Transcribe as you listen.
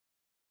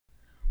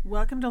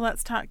Welcome to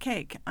Let's Talk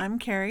Cake. I'm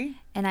Carrie.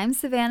 And I'm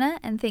Savannah,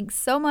 and thanks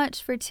so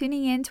much for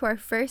tuning in to our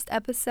first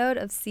episode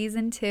of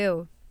Season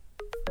 2.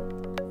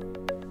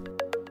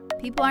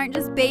 People aren't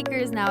just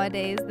bakers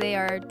nowadays, they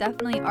are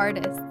definitely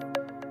artists.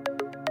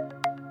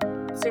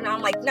 So now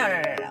I'm like, no.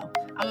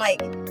 I'm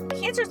like,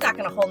 cancer's not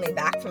going to hold me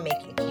back from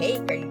making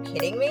cake. Are you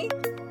kidding me?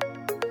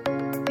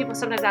 People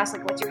sometimes ask,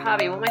 like, what's your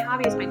hobby? Well, my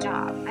hobby is my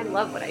job. I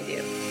love what I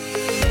do.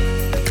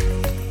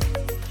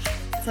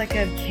 It's like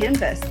a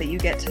canvas that you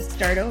get to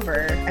start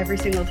over every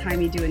single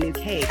time you do a new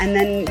cake. And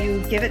then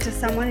you give it to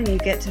someone and you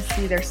get to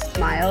see their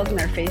smiles and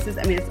their faces.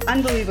 I mean, it's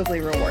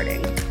unbelievably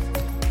rewarding.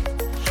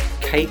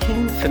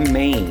 Caking for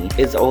me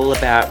is all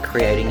about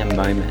creating a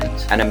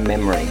moment and a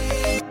memory.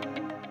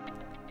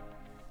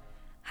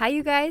 Hi,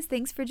 you guys.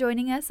 Thanks for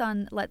joining us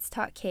on Let's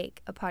Talk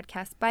Cake, a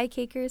podcast by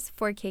cakers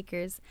for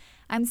cakers.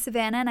 I'm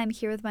Savannah, and I'm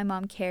here with my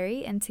mom,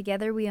 Carrie, and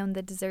together we own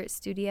the dessert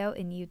studio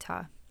in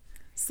Utah.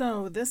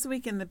 So this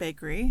week in the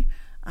bakery,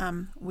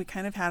 we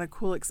kind of had a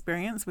cool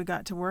experience. We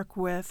got to work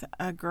with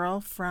a girl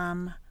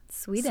from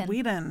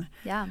Sweden.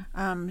 Yeah.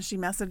 She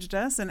messaged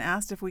us and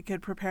asked if we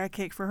could prepare a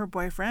cake for her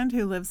boyfriend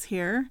who lives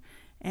here.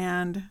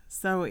 And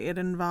so it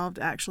involved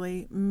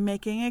actually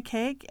making a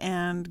cake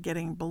and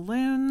getting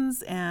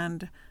balloons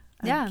and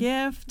a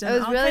gift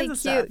and all kinds of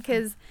stuff. It was really cute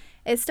because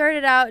it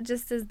started out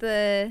just as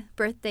the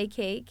birthday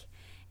cake,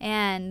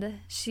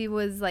 and she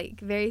was like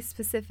very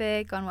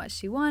specific on what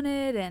she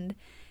wanted, and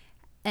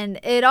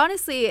it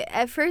honestly,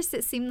 at first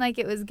it seemed like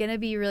it was going to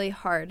be really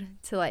hard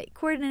to like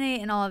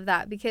coordinate and all of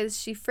that, because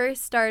she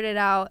first started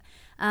out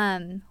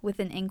with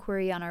an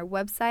inquiry on our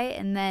website,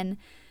 and then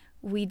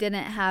we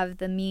didn't have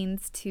the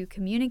means to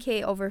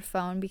communicate over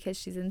phone because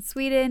she's in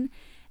Sweden.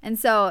 And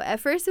so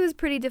at first it was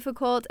pretty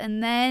difficult,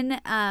 and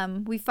then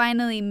we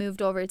finally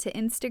moved over to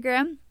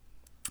Instagram,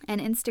 and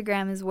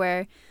Instagram is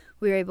where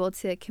we were able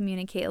to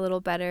communicate a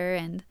little better,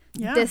 and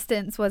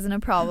distance wasn't a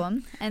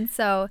problem. And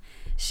so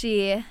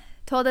she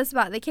told us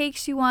about the cake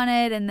she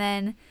wanted, and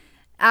then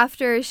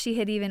after she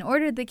had even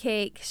ordered the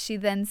cake, she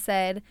then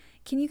said,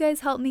 can you guys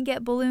help me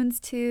get balloons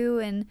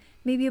too, and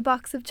maybe a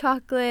box of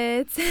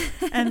chocolates?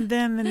 And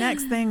then the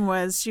next thing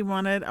was she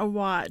wanted a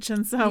watch,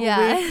 and so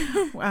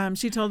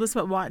she told us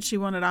what watch she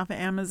wanted off of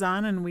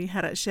Amazon, and we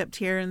had it shipped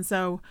here, and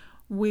so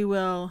we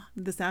will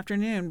this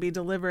afternoon be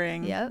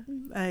delivering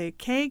a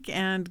cake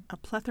and a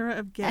plethora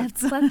of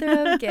gifts. But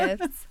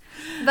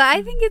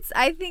I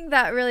think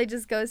that really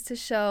just goes to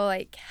show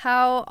like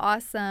how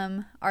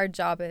awesome our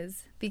job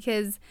is,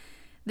 because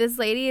this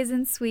lady is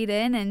in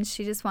Sweden and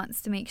she just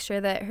wants to make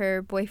sure that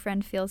her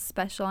boyfriend feels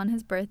special on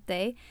his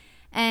birthday.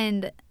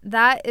 And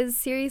that is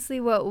seriously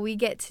what we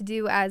get to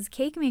do as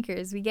cake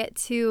makers. We get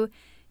to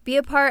be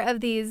a part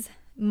of these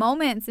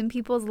moments in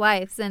people's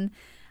lives. And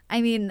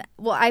I mean,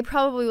 well, I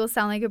probably will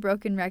sound like a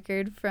broken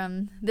record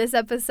from this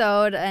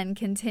episode and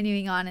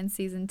continuing on in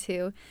season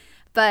 2.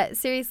 But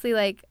seriously,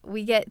 like,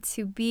 we get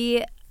to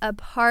be a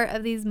part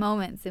of these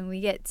moments, and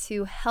we get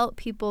to help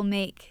people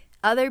make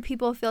other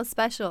people feel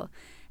special.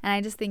 And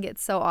I just think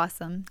it's so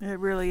awesome. It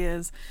really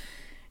is.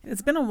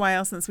 It's been a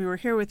while since we were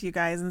here with you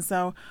guys, and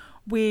so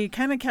we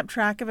kind of kept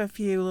track of a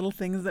few little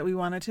things that we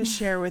wanted to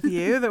share with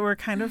you that were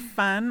kind of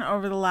fun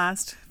over the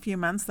last few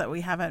months that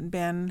we haven't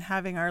been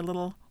having our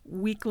little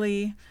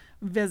weekly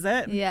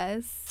visit.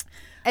 Yes.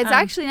 It's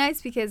actually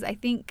nice because I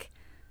think,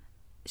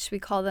 should we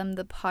call them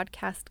the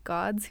podcast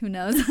gods? Who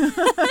knows?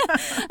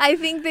 I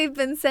think they've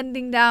been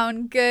sending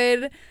down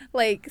good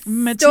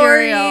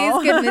material.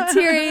 Stories, good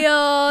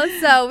material.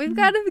 So we've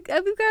got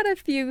a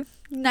few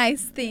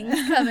nice things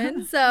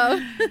coming.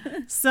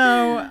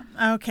 So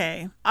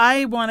okay,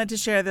 I wanted to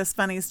share this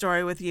funny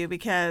story with you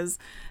because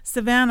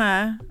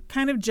Savannah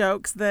kind of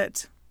jokes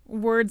that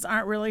words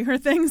aren't really her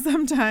thing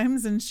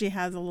sometimes, and she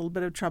has a little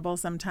bit of trouble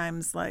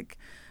sometimes, like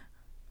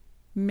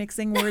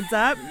mixing words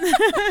up.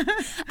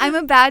 I'm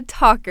a bad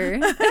talker.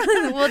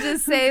 We'll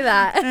just say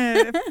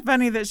that.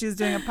 Funny that she's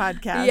doing a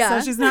podcast.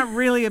 Yeah. So she's not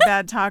really a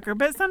bad talker,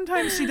 but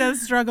sometimes she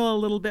does struggle a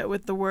little bit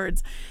with the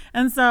words.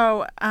 And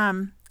so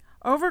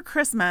over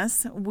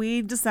Christmas,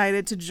 we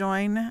decided to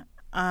join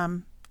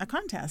a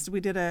contest. We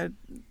did a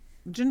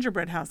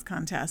gingerbread house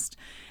contest.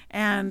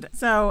 And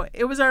so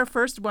it was our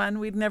first one.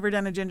 We'd never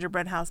done a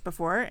gingerbread house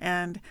before,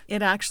 and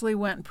it actually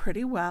went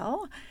pretty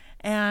well.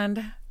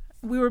 And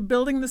we were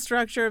building the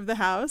structure of the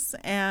house,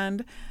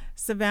 and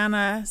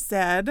Savannah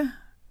said,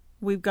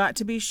 we've got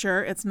to be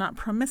sure it's not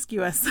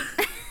promiscuous.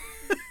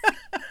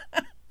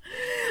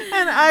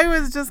 And I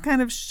was just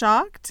kind of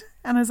shocked.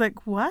 And I was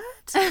like, what?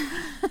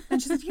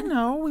 And she said,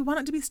 we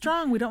want it to be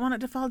strong. We don't want it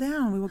to fall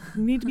down. We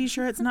need to be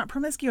sure it's not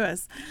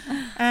promiscuous.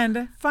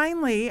 And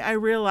finally, I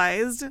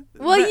realized.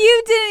 Well,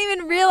 you didn't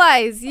even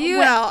realize.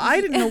 Well,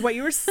 I didn't know what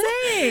you were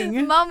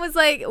saying. Mom was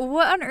like,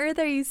 what on earth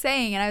are you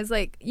saying? And I was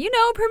like,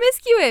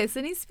 promiscuous.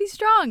 It needs to be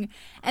strong.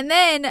 And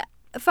then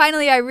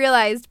finally I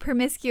realized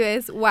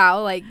promiscuous.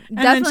 Wow, like And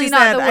then definitely she not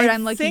said, the word I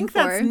I'm looking think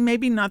for. that's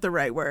maybe not the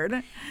right word.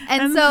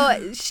 And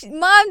so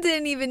Mom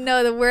didn't even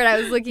know the word I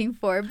was looking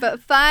for. But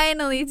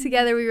finally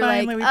together we were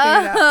Finally, we like,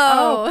 figured it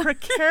out. oh,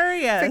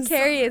 Precarious.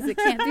 precarious. It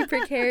can't be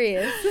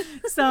precarious.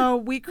 So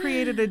we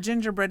created a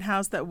gingerbread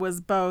house that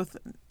was both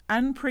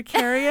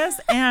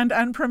unprecarious and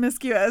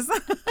unpromiscuous.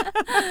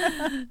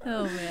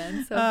 Oh,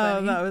 man. So Oh,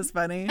 funny. that was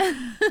funny.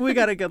 We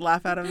got a good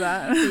laugh out of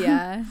that.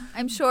 Yeah.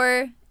 I'm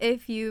sure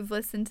if you've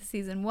listened to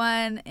season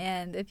 1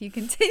 and if you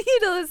continue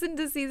to listen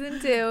to season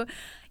 2,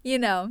 you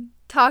know,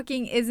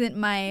 talking isn't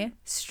my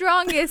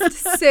strongest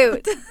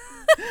suit.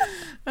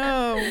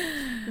 Oh,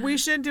 we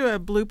should do a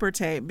blooper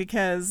tape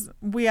because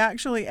we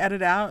actually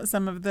edit out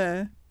some of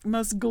the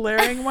most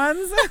glaring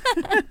ones.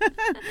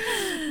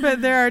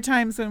 But there are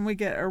times when we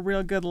get a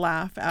real good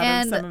laugh out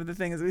And of some of the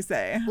things we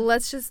say.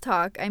 Let's just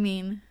talk. I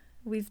mean,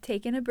 we've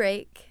taken a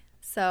break.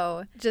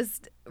 So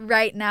just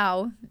right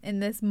now in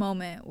this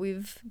moment,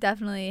 we've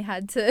definitely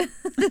had to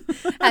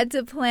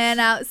plan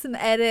out some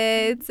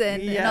edits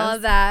and all Yes.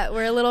 of that.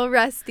 We're a little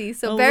rusty,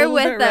 so A bear little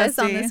with bit us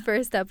on rusty. this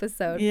first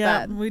episode.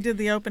 Yeah, but, we did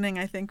the opening,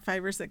 I think,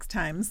 5 or 6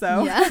 times.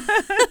 So, yeah.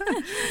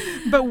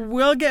 but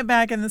we'll get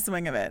back in the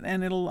swing of it,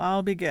 and it'll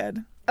all be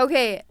good.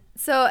 Okay,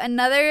 so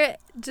another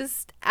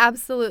just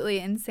absolutely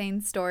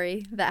insane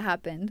story that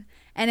happened.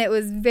 And it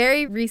was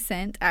very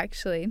recent,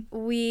 actually.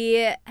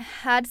 We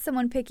had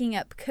someone picking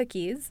up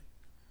cookies.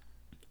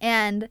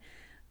 And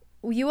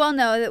you all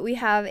know that we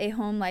have a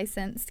home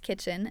licensed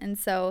kitchen. And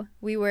so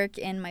we work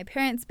in my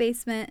parents'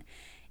 basement.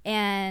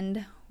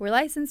 And we're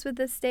licensed with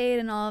the state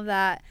and all of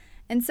that.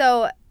 And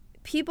so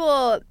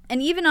people,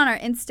 and even on our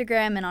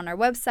Instagram and on our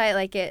website,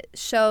 like it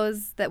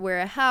shows that we're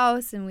a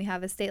house and we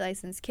have a state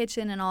licensed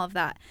kitchen and all of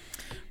that.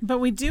 But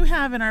we do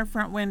have in our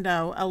front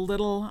window a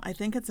little, I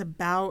think it's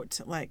about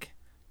like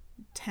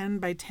 10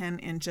 by 10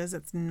 inches.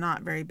 It's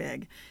not very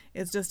big.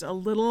 It's just a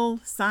little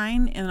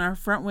sign in our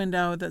front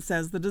window that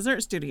says the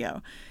dessert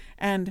studio.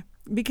 And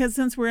because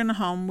since we're in a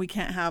home, we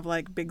can't have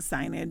like big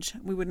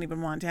signage. We wouldn't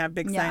even want to have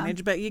big Yeah.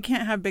 signage, but you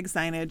can't have big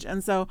signage.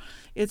 And so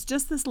it's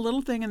just this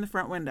little thing in the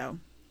front window.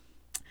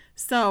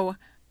 So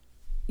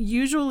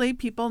usually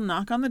people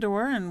knock on the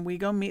door and we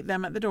go meet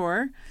them at the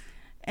door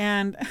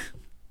and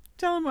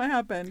tell them what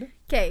happened.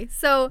 Okay,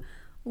 so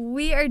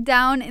we are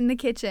down in the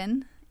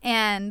kitchen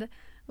and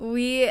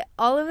we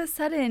all of a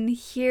sudden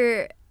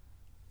hear,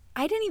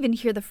 I didn't even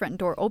hear the front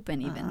door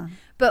open even,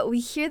 but we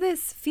hear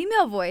this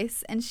female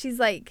voice and she's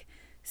like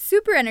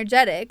super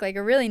energetic, like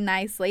a really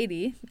nice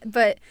lady,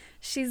 but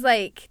she's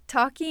like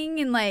talking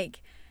and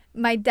like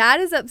my dad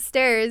is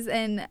upstairs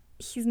and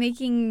he's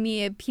making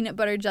me a peanut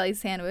butter jelly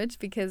sandwich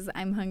because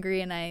I'm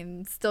hungry and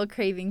I'm still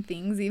craving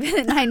things even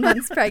at 9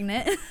 months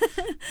pregnant.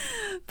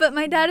 But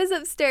my dad is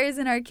upstairs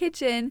in our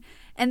kitchen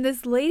and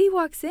this lady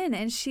walks in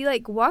and she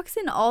like walks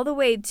in all the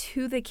way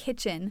to the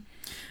kitchen.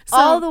 So-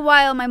 all the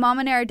while my mom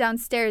and I are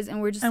downstairs and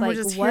we're just And like,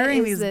 we're just what hearing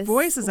is these this?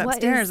 voices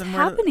upstairs What is and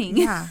happening?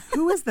 we're yeah,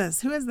 who is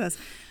this? Who is this?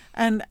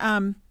 And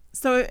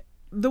so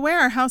the way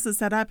our house is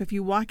set up, if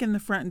you walk in the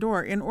front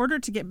door, in order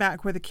to get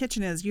back where the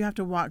kitchen is, you have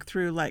to walk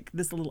through like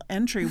this little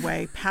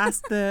entryway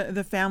past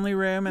the family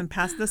room and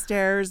past the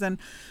stairs. And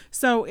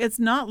so it's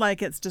not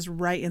like it's just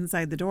right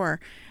inside the door.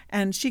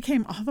 And she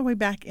came all the way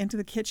back into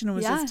the kitchen and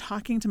was Yeah. just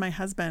talking to my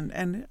husband.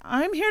 And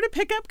I'm here to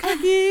pick up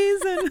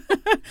cookies. And,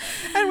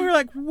 and we were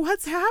like,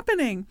 what's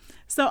happening?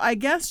 So I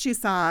guess she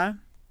saw,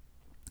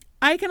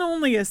 I can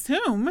only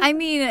assume, I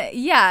mean,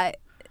 yeah.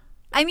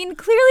 I mean,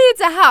 clearly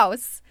it's a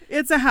house.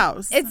 it's a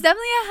house. It's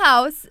definitely a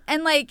house.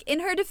 And, like, in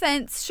her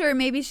defense, sure,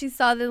 maybe she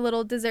saw the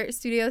little dessert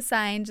studio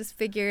sign, just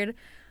figured,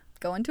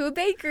 going to a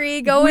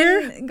bakery, going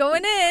in.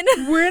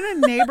 We're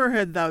in a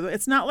neighborhood, though.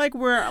 It's not like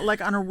we're,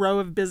 like, on a row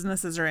of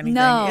businesses or anything.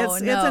 No,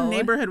 It's a no.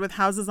 neighborhood with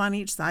houses on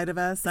each side of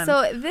us. And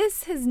So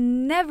this has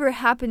never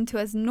happened to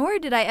us, nor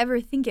did I ever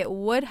think it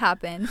would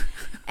happen.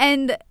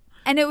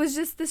 And it was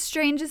just the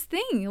strangest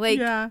thing. Like,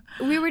 yeah.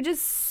 we were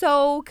just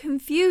so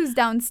confused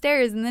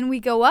downstairs. And then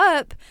we go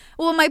up.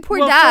 Well, my poor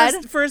Well,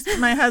 dad. First,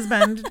 my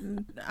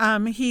husband,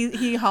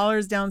 he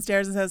hollers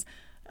downstairs and says,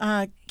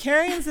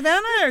 Carrie and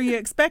Savannah, are you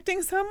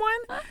expecting someone?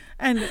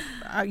 And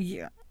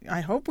yeah, I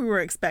hope we were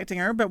expecting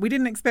her, but we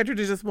didn't expect her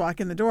to just walk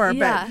in the door.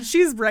 Yeah. But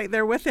she's right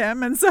there with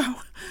him. And so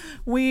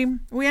we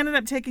ended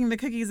up taking the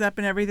cookies up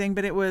and everything,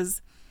 but it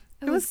was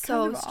so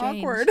kind of strange.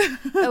 awkward.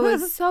 It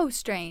was so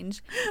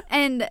strange.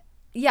 And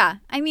yeah,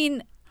 I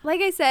mean,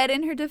 like I said,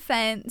 in her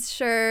defense,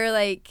 sure,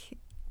 like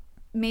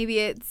maybe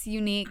it's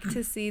unique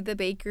to see the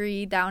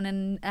bakery down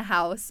in a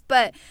house,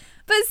 but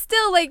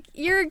still, like,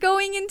 you're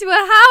going into a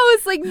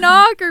house, like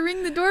knock or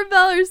ring the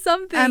doorbell or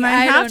something. And I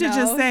have to don't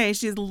just know. say,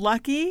 she's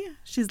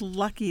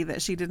lucky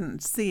that she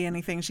didn't see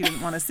anything she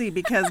didn't want to see,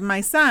 because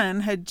my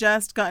son had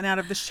just gotten out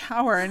of the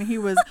shower and he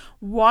was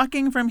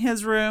walking from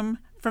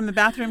the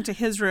bathroom to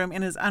his room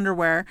in his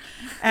underwear,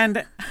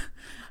 and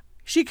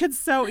she could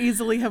so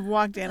easily have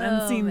walked in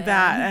and seen man.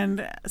 that.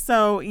 And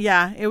so,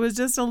 yeah, it was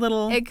just a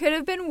little, It could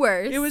have been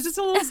worse. it was just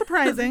a little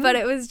surprising. But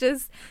it was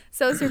just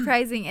so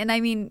surprising. And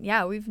I mean,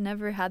 yeah, we've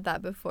never had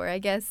that before. I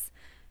guess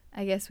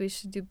I guess we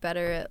should do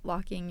better at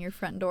locking your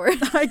front door.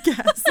 I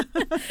guess.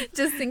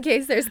 Just in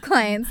case there's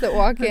clients that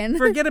walk in.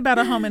 Forget about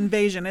a home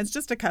invasion. It's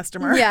just a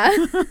customer. Yeah.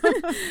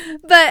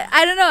 But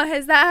I don't know.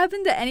 Has that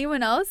happened to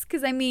anyone else?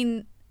 Because, I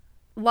mean,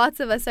 lots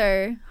of us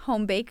are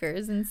home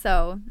bakers, and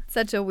so it's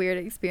such a weird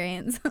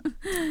experience.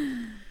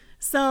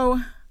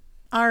 So,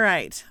 all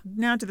right.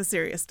 Now to the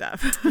serious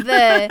stuff.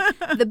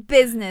 The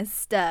business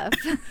stuff.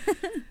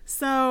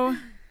 So,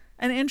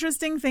 an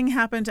interesting thing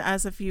happened to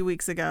us a few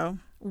weeks ago.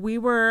 We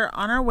were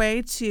on our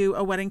way to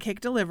a wedding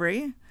cake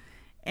delivery,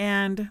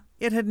 and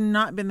it had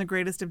not been the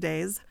greatest of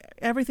days.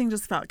 Everything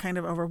just felt kind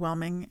of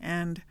overwhelming,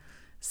 and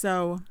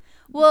so...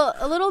 Well,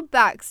 a little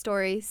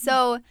backstory.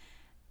 So,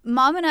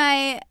 Mom and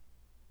I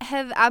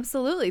have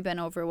absolutely been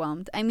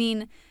overwhelmed. I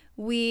mean,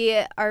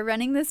 we are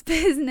running this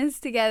business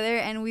together,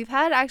 and we've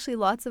had actually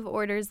lots of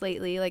orders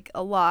lately, like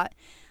a lot.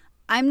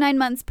 I'm 9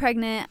 months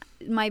pregnant.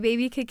 My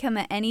baby could come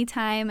at any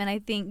time, and I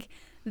think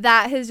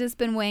that has just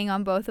been weighing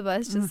on both of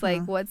us, just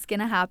like what's going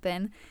to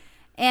happen.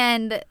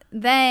 And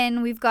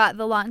then we've got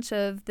the launch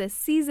of this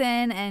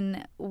season,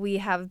 and we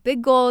have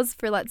big goals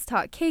for Let's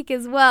Talk Cake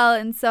as well.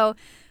 And so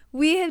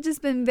we have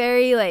just been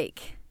very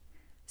like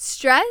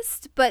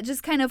stressed, but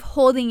just kind of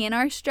holding in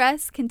our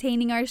stress,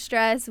 containing our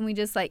stress, and we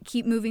just like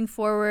keep moving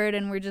forward,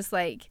 and we're just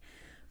like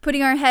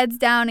putting our heads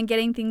down and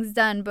getting things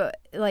done. But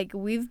like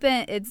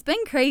it's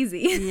been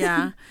crazy.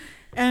 Yeah.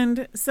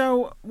 And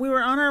so we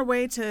were on our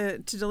way to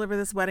deliver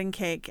this wedding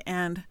cake,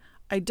 and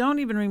I don't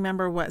even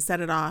remember what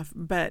set it off,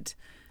 but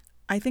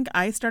I think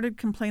I started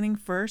complaining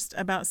first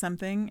about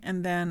something,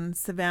 and then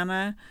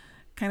Savannah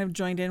kind of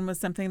joined in with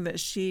something that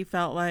she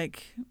felt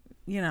like,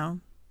 you know,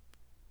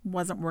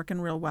 wasn't working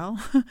real well.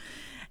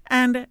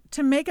 And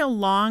to make a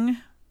long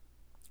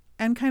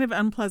and kind of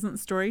unpleasant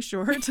story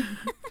short,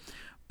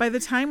 by the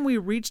time we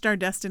reached our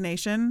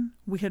destination,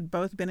 we had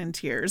both been in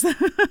tears.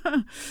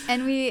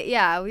 And we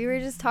were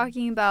just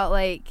talking about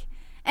like,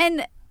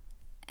 and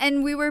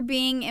we were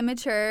being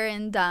immature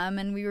and dumb,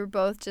 and we were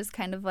both just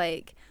kind of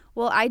like,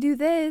 well, I do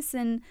this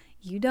and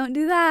you don't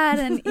do that.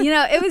 And, you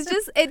know,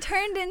 it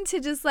turned into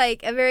just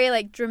like a very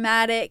like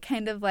dramatic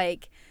kind of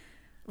like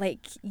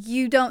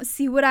you don't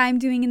see what I'm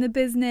doing in the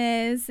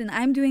business, and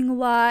I'm doing a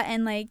lot,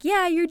 and like,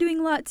 yeah, you're doing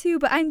a lot too,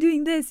 but I'm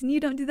doing this and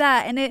you don't do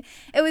that. And it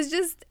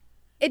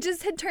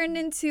just had turned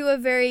into a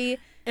very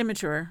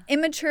immature,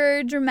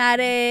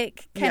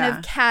 dramatic, kind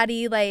of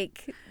catty,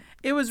 like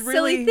it was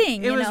really silly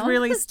thing. It was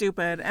really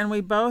stupid, and we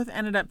both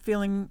ended up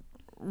feeling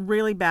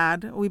really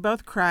bad. We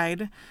both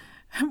cried.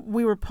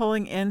 We were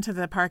pulling into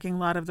the parking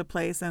lot of the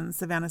place, and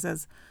Savannah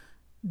says,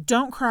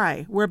 "Don't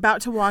cry. We're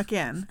about to walk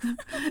in."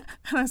 And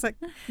I was like,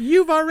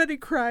 "You've already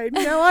cried.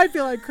 Now I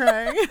feel like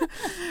crying."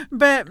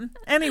 But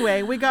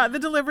anyway, we got the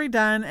delivery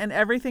done, and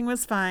everything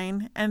was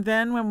fine. And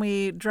then when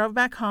we drove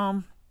back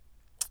home,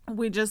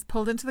 we just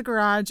pulled into the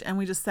garage, and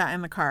we just sat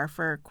in the car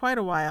for quite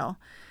a while.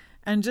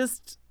 And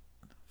just,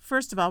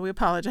 first of all, we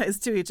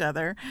apologized to each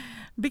other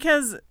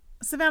because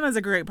Savannah's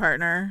a great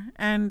partner,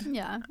 and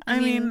I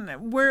mean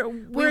we're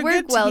a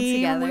good well team.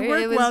 Together. We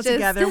work well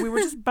together. We were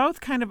just both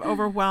kind of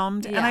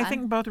overwhelmed, and I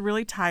think both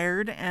really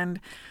tired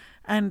and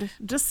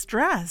just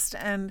stressed.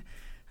 And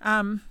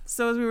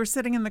so as we were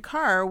sitting in the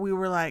car, we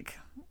were like,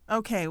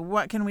 okay,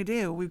 what can we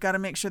do? We've got to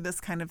make sure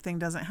this kind of thing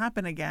doesn't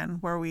happen again,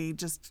 where we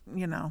just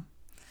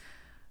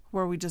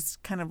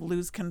kind of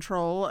lose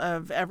control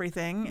of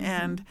everything.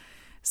 And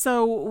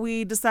so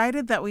we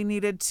decided that we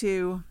needed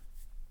to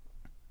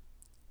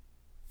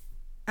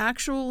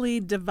actually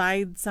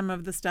divide some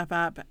of the stuff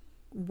up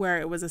where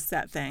it was a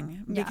set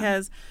thing,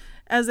 because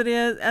as it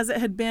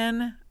had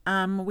been,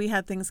 we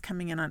had things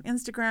coming in on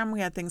Instagram, we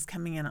had things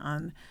coming in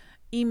on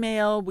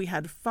email, we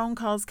had phone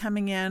calls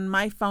coming in.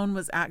 My phone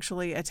was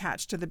actually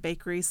attached to the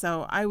bakery,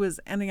 so I was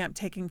ending up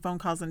taking phone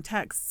calls and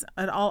texts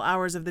at all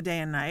hours of the day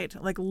and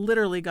night. Like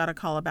literally got a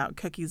call about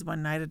cookies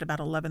one night at about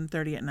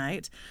 11:30 at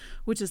night,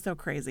 which is so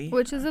crazy.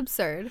 Which is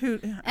absurd.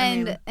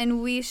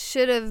 And we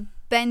should have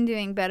been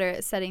doing better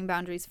at setting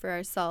boundaries for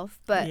ourselves,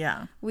 but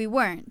we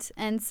weren't.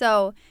 And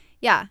so,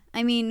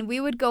 I mean, we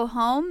would go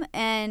home,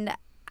 and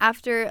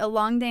after a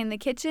long day in the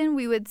kitchen,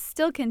 we would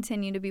still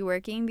continue to be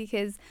working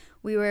because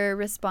we were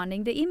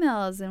responding to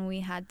emails, and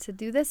we had to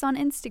do this on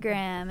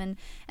Instagram,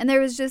 and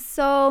there was just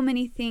so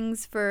many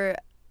things for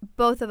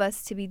both of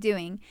us to be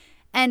doing.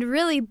 And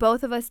really,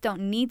 both of us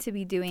don't need to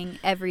be doing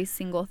every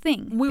single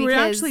thing. We were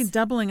actually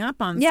doubling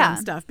up on some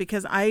stuff,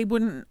 because I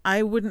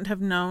wouldn't have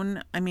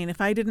known. I mean,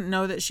 if I didn't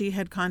know that she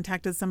had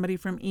contacted somebody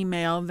from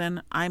email,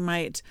 then I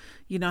might,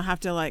 have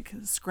to like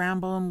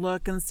scramble and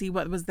look and see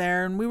what was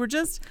there. And we were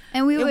just,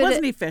 it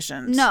wasn't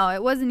efficient. No,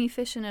 it wasn't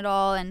efficient at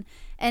all.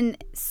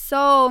 And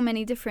so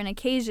many different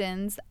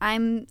occasions,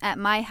 I'm at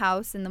my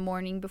house in the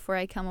morning before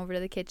I come over to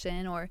the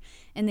kitchen, or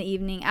in the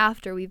evening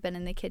after we've been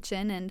in the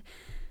kitchen, and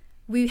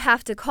we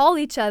have to call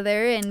each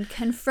other and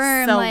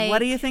confirm. So, what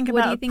do you think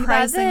about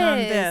pricing on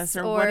this,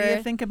 or what do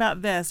you think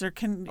about this,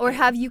 or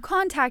have you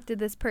contacted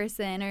this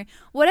person, or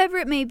whatever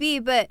it may be?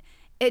 But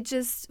it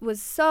just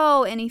was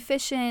so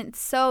inefficient,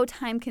 so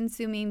time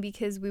consuming,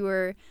 because we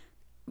were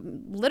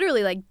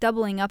literally like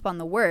doubling up on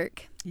the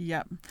work.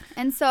 Yep.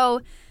 And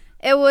so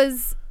it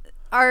was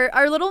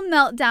our little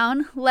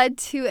meltdown led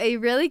to a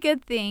really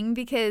good thing,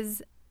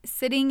 because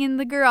sitting in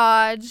the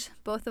garage,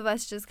 both of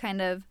us just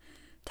kind of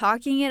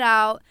talking it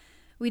out,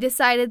 we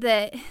decided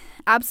that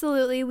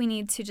absolutely we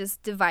need to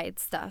just divide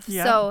stuff.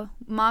 Yep. So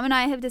Mom and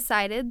I have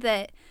decided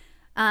that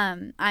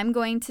I'm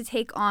going to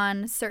take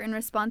on certain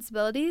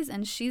responsibilities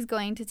and she's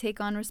going to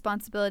take on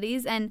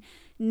responsibilities, and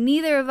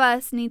neither of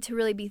us need to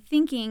really be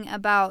thinking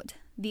about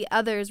the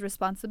other's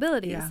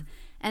responsibilities. Yeah.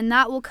 And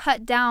that will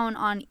cut down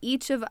on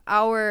each of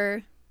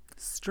our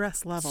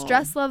Stress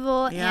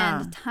level.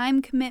 and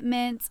time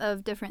commitments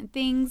of different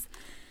things.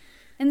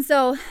 And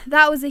so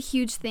that was a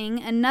huge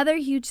thing. Another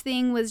huge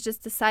thing was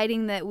just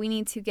deciding that we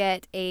need to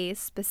get a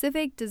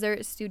specific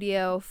Dessert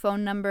Studio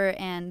phone number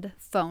and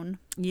phone.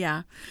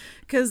 Yeah.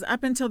 Because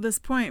up until this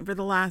point, for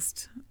the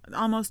last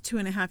almost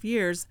 2.5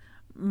 years,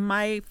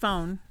 my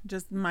phone,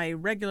 just my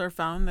regular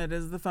phone, that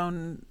is the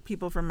phone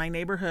people from my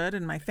neighborhood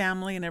and my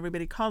family and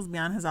everybody calls me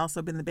on, has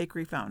also been the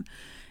bakery phone.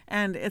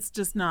 And it's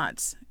just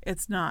not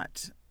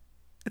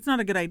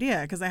a good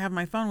idea, because I have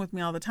my phone with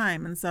me all the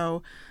time. And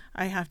so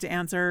I have to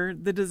answer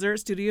the Dessert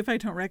Studio if I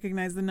don't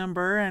recognize the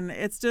number, and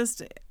it's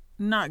just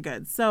not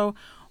good. So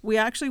we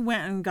actually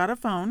went and got a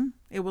phone.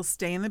 It will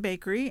stay in the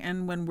bakery,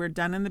 and when we're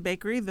done in the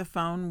bakery, the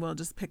phone will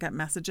just pick up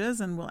messages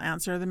and we'll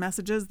answer the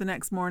messages the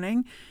next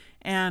morning.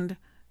 And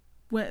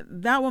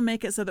that will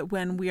make it so that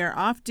when we are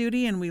off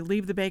duty and we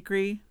leave the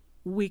bakery,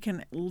 we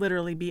can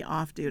literally be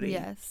off duty.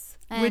 Yes.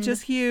 Which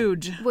is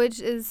huge. Which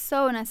is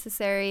so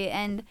necessary,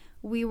 and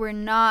we were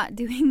not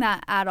doing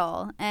that at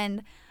all.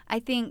 And I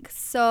think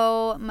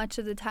so much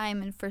of the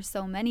time, and for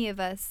so many of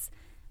us,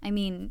 I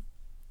mean,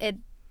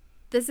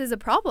 this is a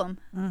problem.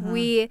 Mm-hmm.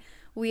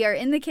 We are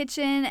in the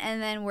kitchen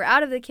and then we're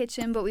out of the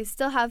kitchen, but we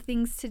still have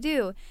things to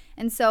do.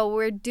 And so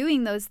we're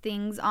doing those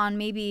things on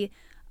maybe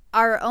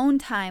our own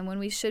time when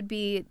we should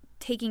be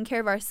taking care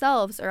of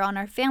ourselves, or on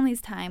our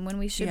family's time when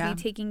we should be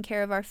taking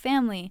care of our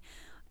family.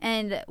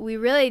 And we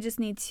really just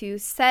need to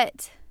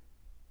set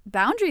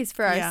boundaries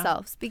for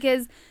ourselves,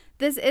 because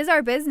this is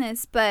our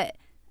business, but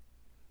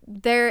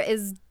there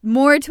is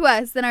more to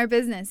us than our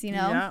business, you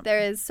know? Yeah.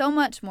 There is so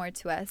much more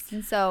to us.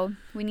 And so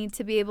we need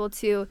to be able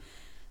to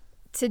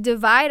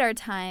divide our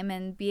time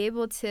and be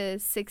able to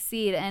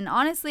succeed. And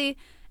honestly,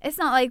 it's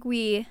not like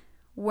we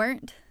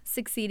weren't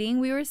succeeding.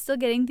 We were still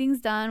getting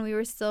things done. We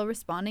were still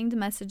responding to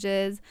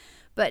messages.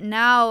 But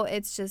now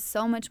it's just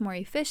so much more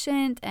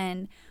efficient,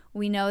 and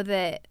we know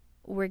that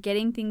we're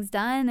getting things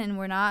done, and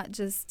we're not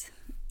just,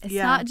 it's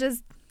not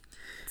just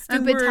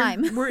stupid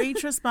time. We're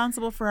each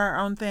responsible for our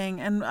own thing.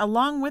 And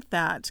along with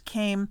that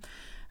came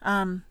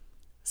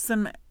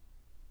some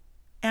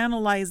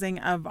analyzing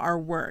of our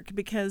work,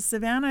 because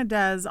Savannah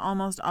does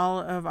almost all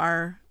of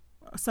our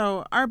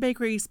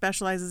bakery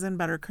specializes in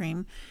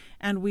buttercream,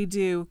 and we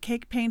do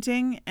cake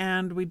painting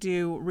and we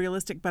do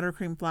realistic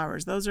buttercream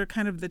flowers. Those are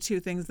kind of the two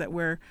things that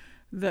we're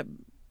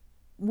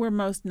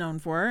most known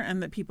for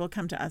and that people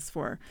come to us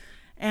for.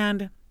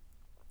 And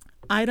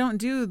I don't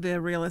do the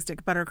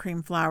realistic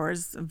buttercream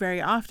flowers very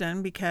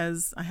often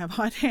because I have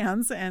hot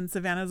hands, and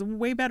Savannah's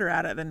way better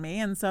at it than me.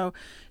 And so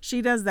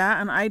she does that,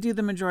 and I do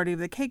the majority of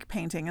the cake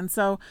painting. And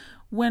so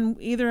when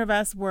either of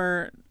us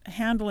were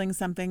handling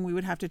something, we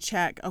would have to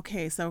check,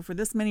 okay, so for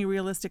this many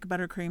realistic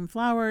buttercream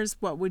flowers,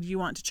 what would you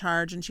want to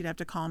charge? And she'd have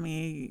to call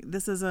me,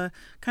 this is a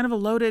kind of a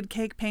loaded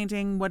cake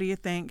painting. What do you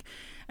think?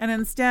 And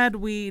instead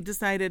we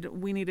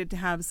decided we needed to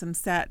have some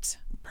set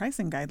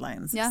pricing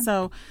guidelines. Yeah.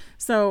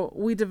 So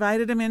we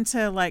divided them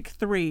into like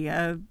 3,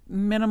 a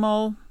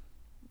minimal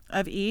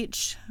of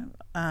each,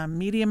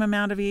 medium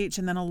amount of each,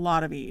 and then a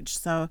lot of each.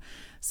 So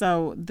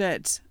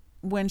that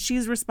when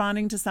she's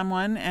responding to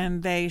someone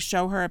and they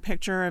show her a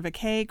picture of a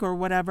cake or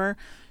whatever,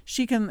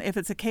 she can, if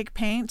it's a cake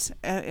paint,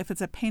 if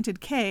it's a painted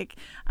cake,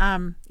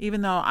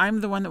 even though I'm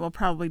the one that will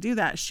probably do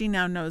that, she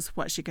now knows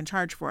what she can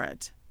charge for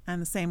it.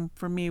 And the same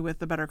for me with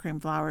the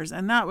buttercream flowers.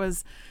 And that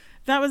was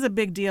a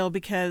big deal,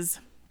 because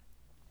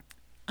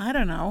I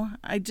don't know,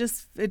 I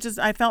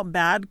felt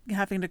bad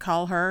having to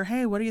call her,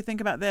 hey, what do you think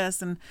about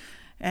this?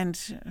 And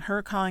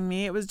her calling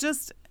me. It was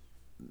just,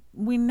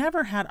 we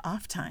never had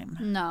off time.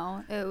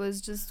 No, it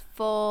was just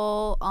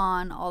full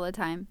on all the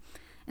time.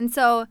 And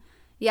so,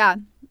 yeah,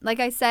 like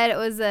I said, it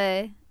was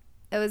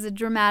a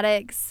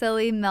dramatic,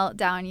 silly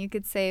meltdown, you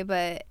could say,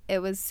 but it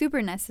was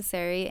super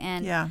necessary.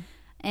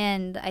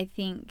 And I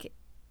think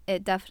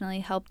it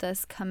definitely helped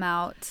us come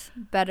out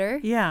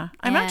better. Yeah,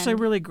 I'm actually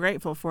really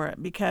grateful for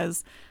it,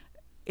 because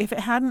if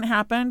it hadn't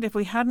happened, if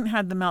we hadn't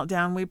had the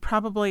meltdown, we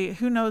probably,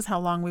 who knows how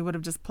long we would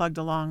have just plugged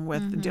along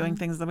with doing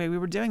things the way we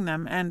were doing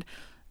them. And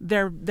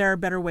there are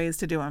better ways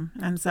to do them.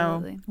 And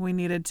Absolutely. so we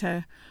needed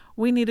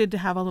to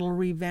have a little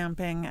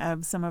revamping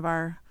of some of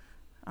our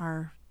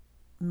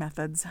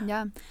methods.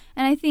 Yeah.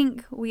 And I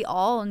think we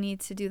all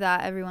need to do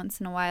that every once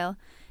in a while.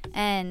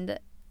 And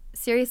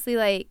seriously,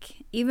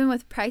 like, even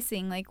with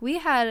pricing, like, we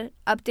had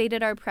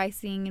updated our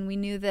pricing, and we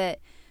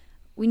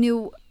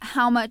knew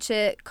how much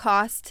it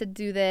cost to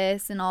do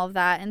this and all of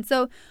that. And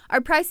so our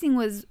pricing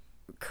was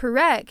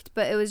correct,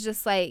 but it was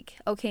just like,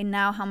 okay,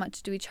 now how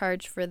much do we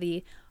charge for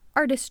the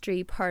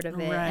artistry part of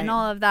it and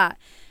all of that?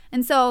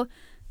 And so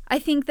I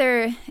think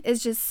there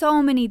is just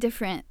so many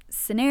different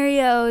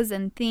scenarios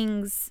and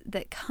things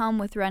that come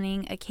with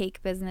running a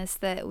cake business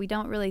that we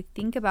don't really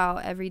think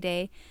about every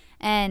day.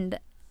 And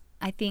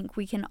I think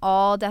we can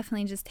all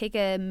definitely just take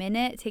a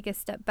minute, take a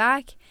step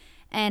back,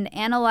 and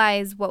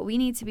analyze what we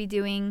need to be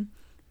doing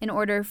in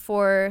order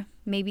for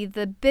maybe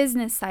the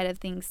business side of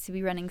things to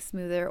be running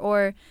smoother,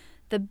 or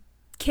the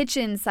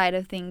kitchen side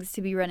of things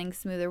to be running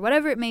smoother,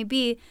 whatever it may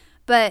be.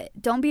 But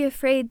don't be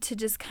afraid to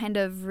just kind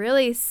of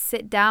really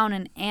sit down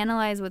and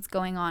analyze what's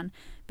going on,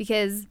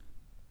 because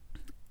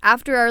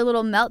after our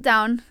little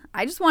meltdown,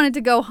 I just wanted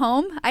to go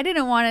home. I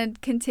didn't want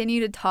to continue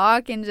to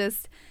talk and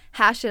just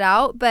hash it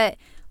out, but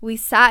we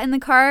sat in the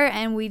car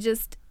and we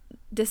just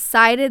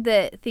decided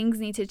that things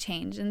need to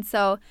change. And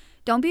so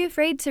don't be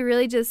afraid to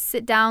really just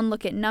sit down,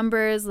 look at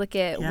numbers, look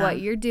at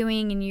what you're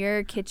doing in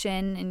your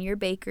kitchen and your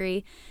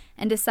bakery,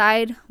 and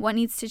decide what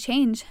needs to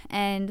change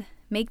and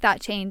make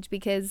that change,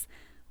 because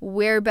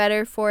we're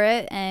better for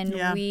it. And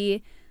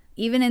we,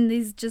 even in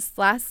these just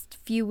last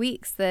few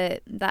weeks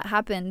that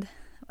happened,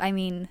 I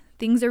mean,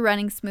 things are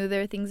running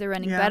smoother, things are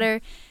running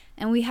better,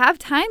 and we have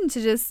time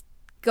to just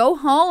go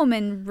home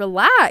and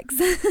relax.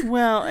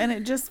 Well, and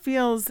it just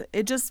feels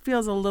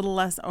a little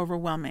less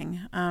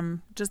overwhelming.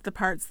 Just the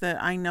parts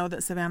that I know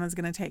that Savannah's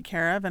going to take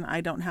care of and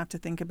I don't have to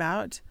think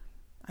about.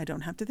 I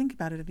don't have to think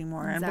about it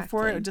anymore. Exactly. And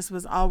before, it just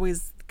was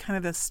always kind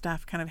of this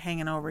stuff kind of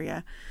hanging over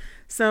you.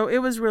 So it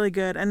was really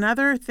good.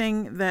 Another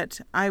thing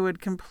that I would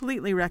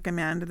completely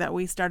recommend that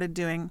we started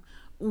doing,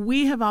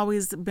 we have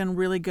always been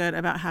really good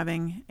about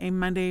having a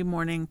Monday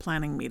morning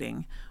planning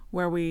meeting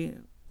where we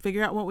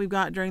figure out what we've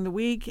got during the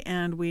week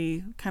and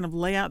we kind of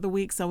lay out the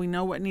week so we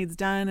know what needs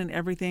done and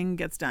everything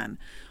gets done.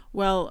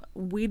 Well,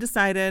 we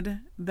decided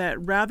that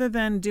rather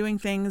than doing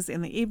things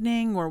in the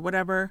evening or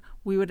whatever,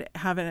 we would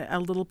have a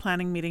little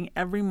planning meeting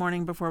every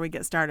morning before we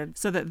get started,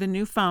 so that the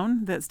new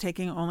phone that's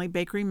taking only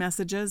bakery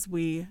messages,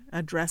 we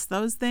address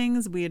those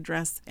things, we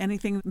address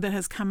anything that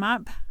has come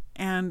up,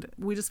 and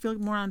we just feel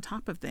more on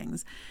top of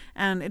things.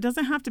 And it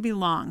doesn't have to be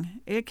long.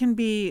 It can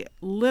be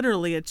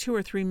literally a 2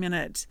 or 3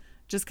 minute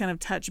just kind of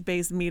touch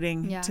base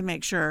meeting to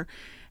make sure.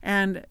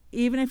 And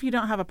even if you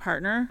don't have a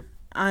partner,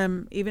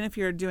 even if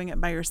you're doing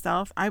it by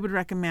yourself, I would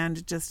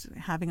recommend just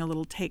having a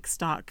little take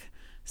stock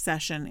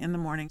session in the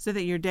morning so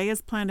that your day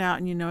is planned out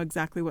and you know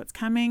exactly what's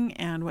coming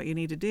and what you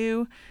need to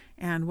do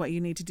and what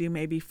you need to do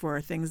maybe for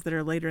things that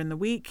are later in the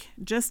week,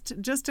 just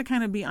to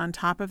kind of be on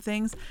top of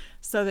things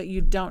so that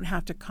you don't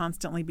have to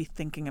constantly be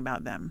thinking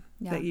about them,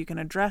 that you can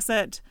address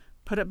it,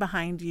 put it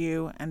behind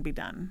you, and be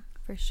done.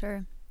 For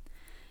sure.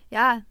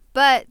 Yeah,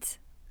 but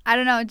I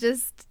don't know,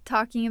 just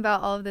talking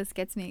about all of this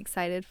gets me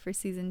excited for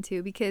season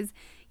 2, because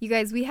you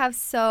guys, we have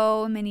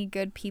so many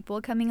good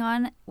people coming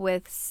on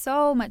with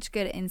so much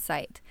good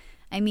insight.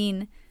 I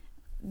mean,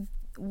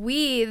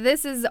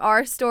 this is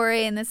our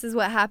story and this is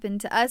what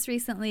happened to us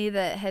recently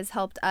that has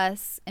helped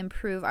us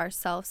improve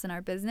ourselves and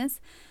our business.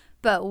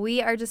 But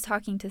we are just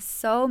talking to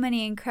so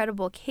many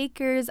incredible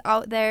cakers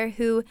out there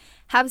who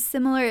have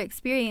similar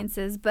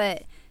experiences,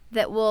 but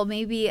that will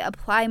maybe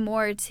apply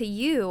more to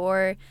you,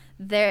 or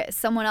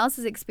someone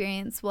else's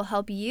experience will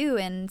help you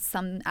in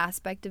some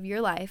aspect of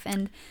your life.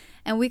 And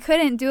we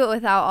couldn't do it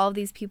without all of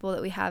these people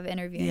that we have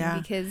interviewing,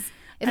 because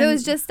if it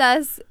was just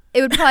us,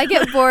 it would probably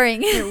get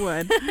boring. It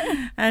would.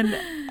 And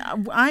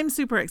I'm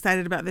super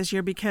excited about this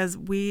year because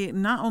we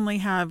not only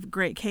have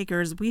great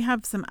cakers, we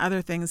have some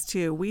other things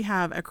too. We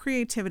have a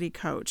creativity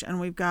coach, and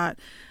we've got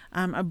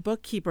a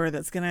bookkeeper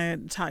that's going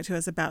to talk to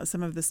us about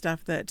some of the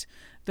stuff that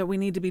we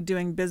need to be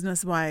doing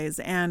business-wise.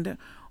 And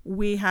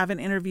we have an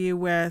interview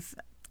with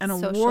an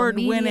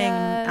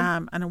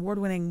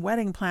award-winning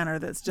wedding planner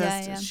that's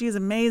just, she's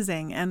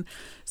amazing. And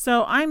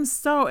so I'm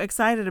so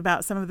excited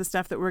about some of the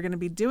stuff that we're going to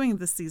be doing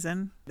this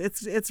season.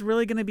 It's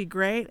really going to be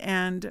great.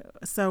 And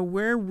so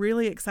we're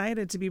really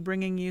excited to be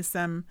bringing you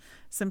some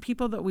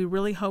people that we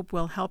really hope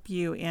will help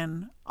you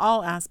in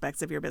all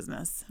aspects of your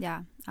business.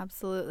 Yeah,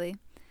 absolutely.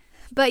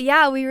 But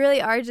yeah, we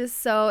really are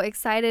just so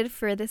excited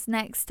for this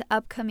next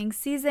upcoming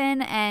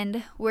season,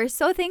 and we're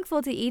so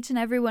thankful to each and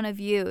every one of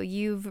you.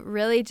 You've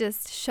really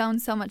just shown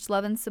so much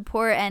love and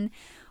support, and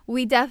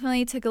we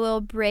definitely took a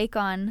little break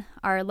on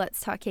our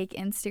Let's Talk Cake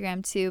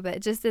Instagram too, but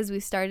just as we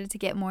started to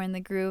get more in the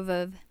groove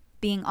of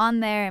being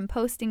on there and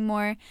posting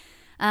more,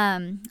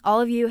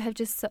 all of you have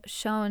just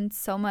shown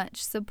so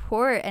much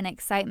support and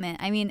excitement.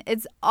 I mean,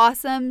 it's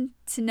awesome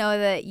to know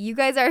that you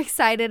guys are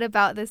excited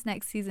about this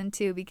next season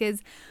too,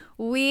 because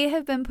we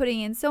have been putting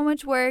in so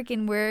much work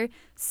and we're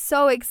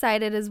so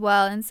excited as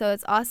well. And so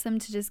it's awesome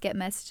to just get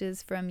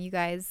messages from you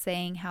guys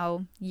saying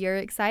how you're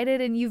excited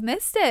and you've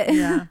missed it.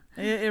 Yeah,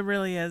 it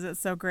really is. It's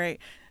so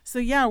great. So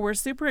yeah, we're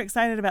super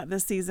excited about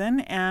this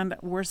season, and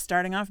we're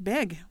starting off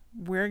big.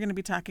 We're going to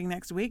be talking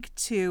next week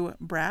to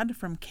Brad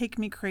from Cake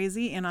Me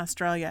Crazy in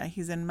Australia.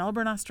 He's in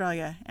Melbourne,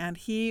 Australia, and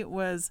he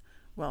was,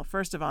 well,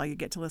 first of all, you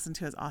get to listen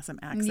to his awesome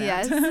accent.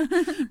 Yes.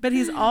 But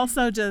he's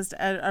also just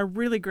a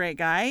really great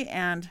guy,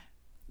 and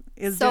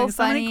is so doing so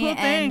funny many cool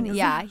and things.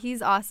 yeah,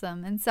 he's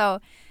awesome. And so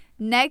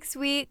next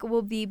week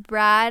will be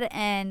Brad,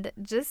 and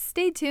just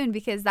stay tuned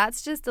because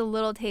that's just a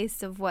little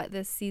taste of what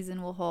this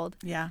season will hold.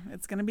 Yeah,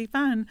 it's going to be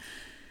fun.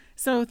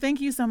 So thank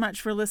you so much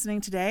for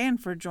listening today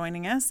and for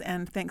joining us.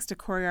 And thanks to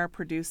Corey, our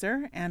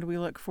producer. And we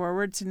look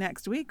forward to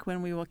next week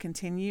when we will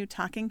continue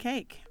talking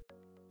cake.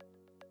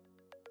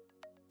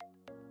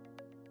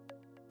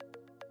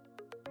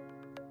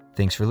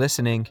 Thanks for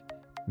listening.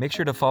 Make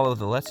sure to follow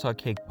the Let's Talk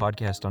Cake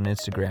podcast on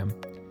Instagram.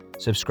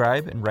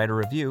 Subscribe and write a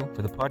review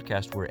for the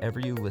podcast wherever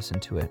you listen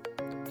to it.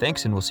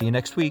 Thanks, and we'll see you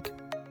next week.